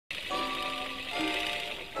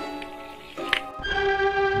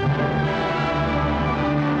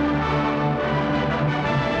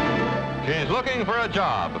looking for a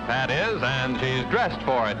job, Pat is, and she's dressed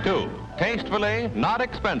for it, too. Tastefully, not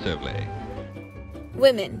expensively.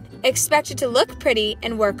 Women, expected to look pretty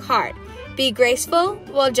and work hard, be graceful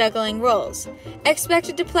while juggling roles,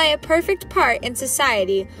 expected to play a perfect part in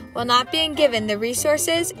society while not being given the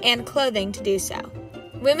resources and clothing to do so.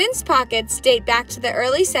 Women's pockets date back to the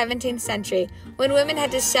early 17th century, when women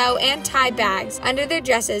had to sew and tie bags under their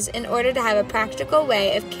dresses in order to have a practical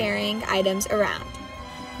way of carrying items around.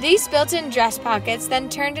 These built-in dress pockets then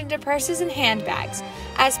turned into purses and handbags,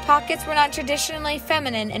 as pockets were not traditionally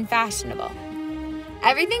feminine and fashionable.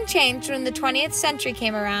 Everything changed when the 20th century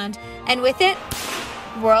came around, and with it,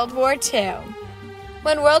 World War II.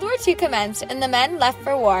 When World War II commenced and the men left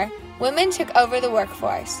for war, women took over the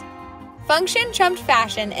workforce. Function trumped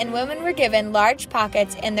fashion, and women were given large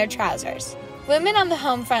pockets in their trousers. Women on the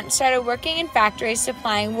home front started working in factories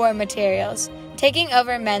supplying war materials, taking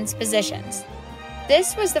over men's positions.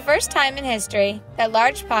 This was the first time in history that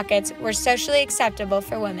large pockets were socially acceptable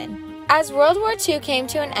for women. As World War II came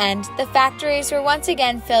to an end, the factories were once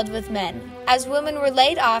again filled with men, as women were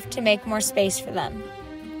laid off to make more space for them.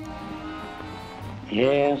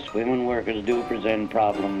 Yes, women workers do present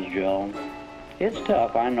problems, Joe. It's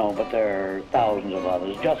tough, I know, but there are thousands of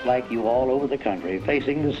others, just like you all over the country,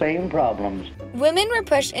 facing the same problems. Women were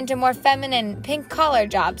pushed into more feminine, pink-collar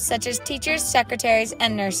jobs, such as teachers, secretaries,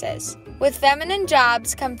 and nurses. With feminine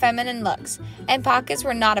jobs come feminine looks, and pockets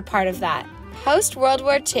were not a part of that. Post-World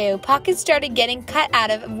War II, pockets started getting cut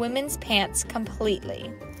out of women's pants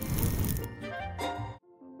completely.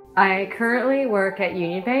 I currently work at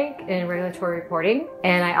Union Bank in regulatory reporting,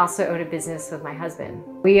 and I also own a business with my husband.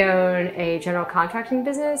 We own a general contracting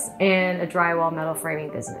business and a drywall metal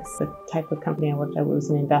framing business. The type of company I worked at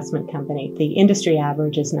was an investment company. The industry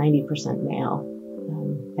average is 90% male,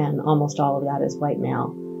 and almost all of that is white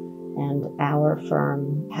male. And our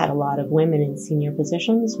firm had a lot of women in senior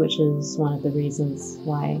positions, which is one of the reasons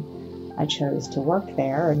why I chose to work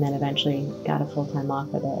there, and then eventually got a full-time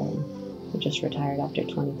offer there. And I just retired after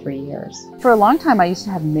 23 years. For a long time, I used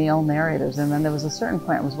to have male narrators, and then there was a certain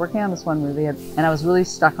point, I was working on this one movie, and I was really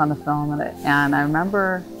stuck on the film, and I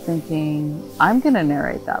remember thinking, I'm going to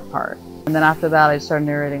narrate that part. And then after that, I started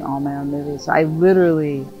narrating all my own movies. So I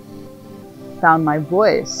literally found my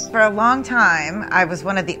voice. For a long time, I was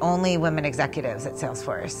one of the only women executives at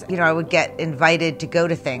Salesforce. You know, I would get invited to go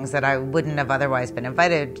to things that I wouldn't have otherwise been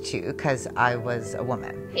invited to because I was a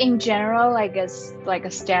woman. In general, like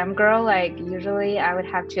a STEM girl, usually I would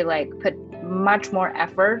have to put much more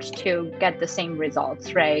effort to get the same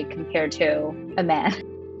results, right, compared to a man.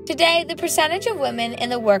 Today, the percentage of women in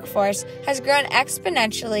the workforce has grown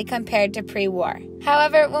exponentially compared to pre-war.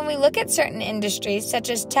 However, when we look at certain industries such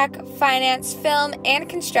as tech, finance, film, and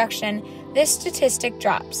construction, this statistic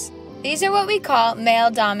drops. These are what we call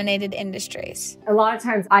male-dominated industries. A lot of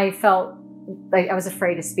times I felt like I was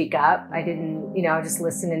afraid to speak up. I didn't, I would just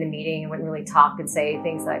listen in a meeting and wouldn't really talk and say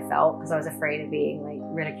things that I felt because I was afraid of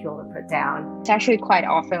being ridiculed or put down. It's actually quite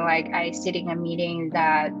often I sit in a meeting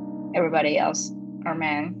that everybody else are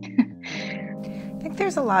men. I think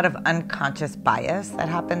there's a lot of unconscious bias that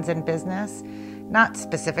happens in business, not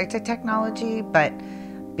specific to technology, but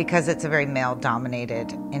because it's a very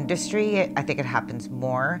male-dominated industry, I think it happens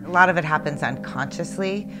more. A lot of it happens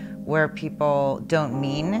unconsciously, where people don't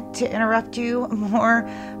mean to interrupt you more.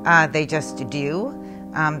 They just do.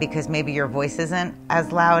 Because maybe your voice isn't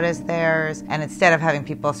as loud as theirs. And instead of having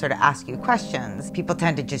people sort of ask you questions, people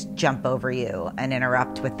tend to just jump over you and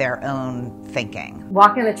interrupt with their own thinking.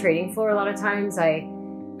 Walking on the trading floor, a lot of times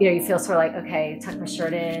you feel sort of okay, tuck my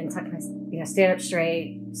shirt in, stand up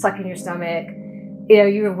straight, suck in your stomach.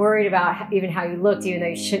 You were worried about even how you looked, even though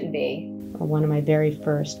you shouldn't be. One of my very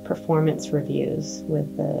first performance reviews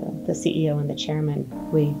with the CEO and the chairman,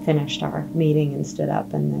 we finished our meeting and stood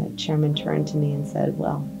up, and the chairman turned to me and said,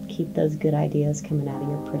 well, keep those good ideas coming out of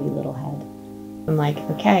your pretty little head. I'm like,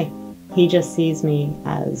 okay, he just sees me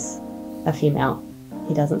as a female.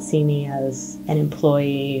 He doesn't see me as an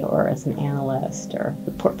employee or as an analyst or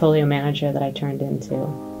the portfolio manager that I turned into.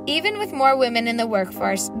 Even with more women in the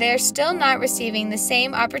workforce, they are still not receiving the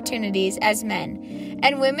same opportunities as men,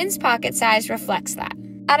 and women's pocket size reflects that.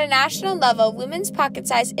 At a national level, women's pocket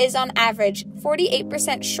size is on average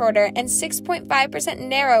 48% shorter and 6.5%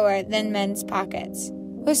 narrower than men's pockets.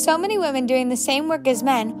 With so many women doing the same work as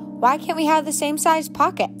men, why can't we have the same size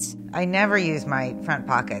pockets? I never use my front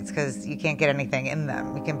pockets because you can't get anything in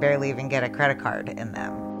them. You can barely even get a credit card in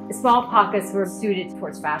them. Small pockets were suited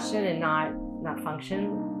towards fashion and not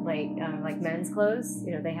function, like men's clothes.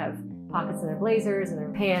 They have pockets in their blazers and their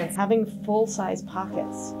pants. Having full-size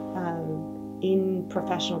pockets in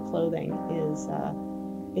professional clothing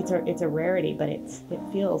it's a rarity, but it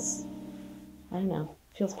feels, I don't know,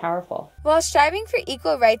 feels powerful. While striving for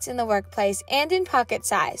equal rights in the workplace and in pocket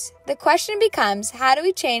size, the question becomes, how do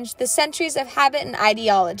we change the centuries of habit and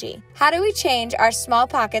ideology? How do we change our small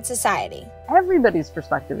pocket society? Everybody's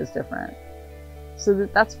perspective is different. So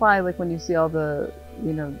that's why, like, when you see all the,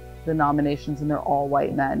 the nominations and they're all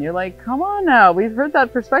white men, you're like, come on now, we've heard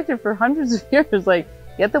that perspective for hundreds of years. Like,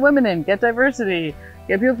 get the women in, get diversity,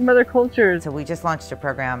 get people from other cultures. So we just launched a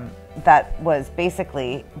program that was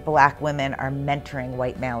basically Black women are mentoring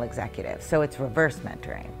white male executives. So it's reverse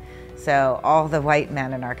mentoring. So all the white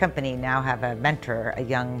men in our company now have a mentor, a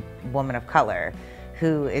young woman of color,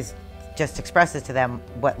 who just expresses to them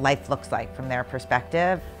what life looks like from their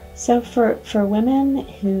perspective. So for women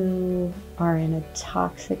who are in a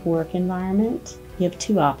toxic work environment, you have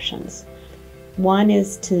two options. One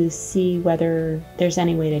is to see whether there's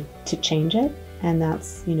any way to change it. And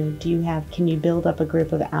that's, can you build up a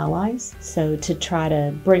group of allies? So to try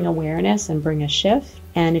to bring awareness and bring a shift.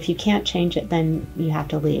 And if you can't change it, then you have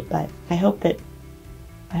to leave. But I hope that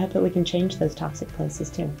we can change those toxic places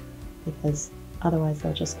too, because otherwise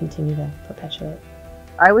they'll just continue to perpetuate.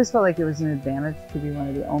 I always felt like it was an advantage to be one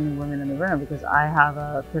of the only women in the room because I have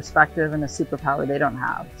a perspective and a superpower they don't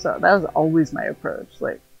have. So that was always my approach.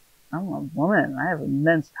 Like, I'm a woman, I have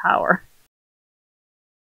immense power.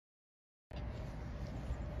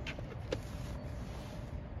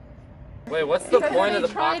 Wait, what's the point of the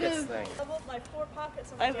pockets thing?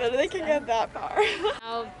 I literally can get that far.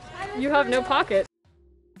 You have no pocket.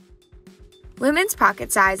 Women's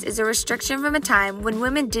pocket size is a restriction from a time when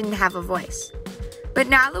women didn't have a voice. But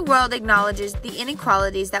now the world acknowledges the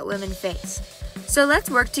inequalities that women face. So let's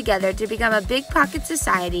work together to become a big pocket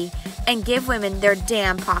society and give women their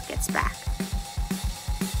damn pockets back.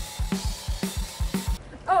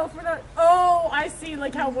 Oh, I see,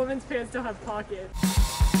 like how women's pants don't have pockets.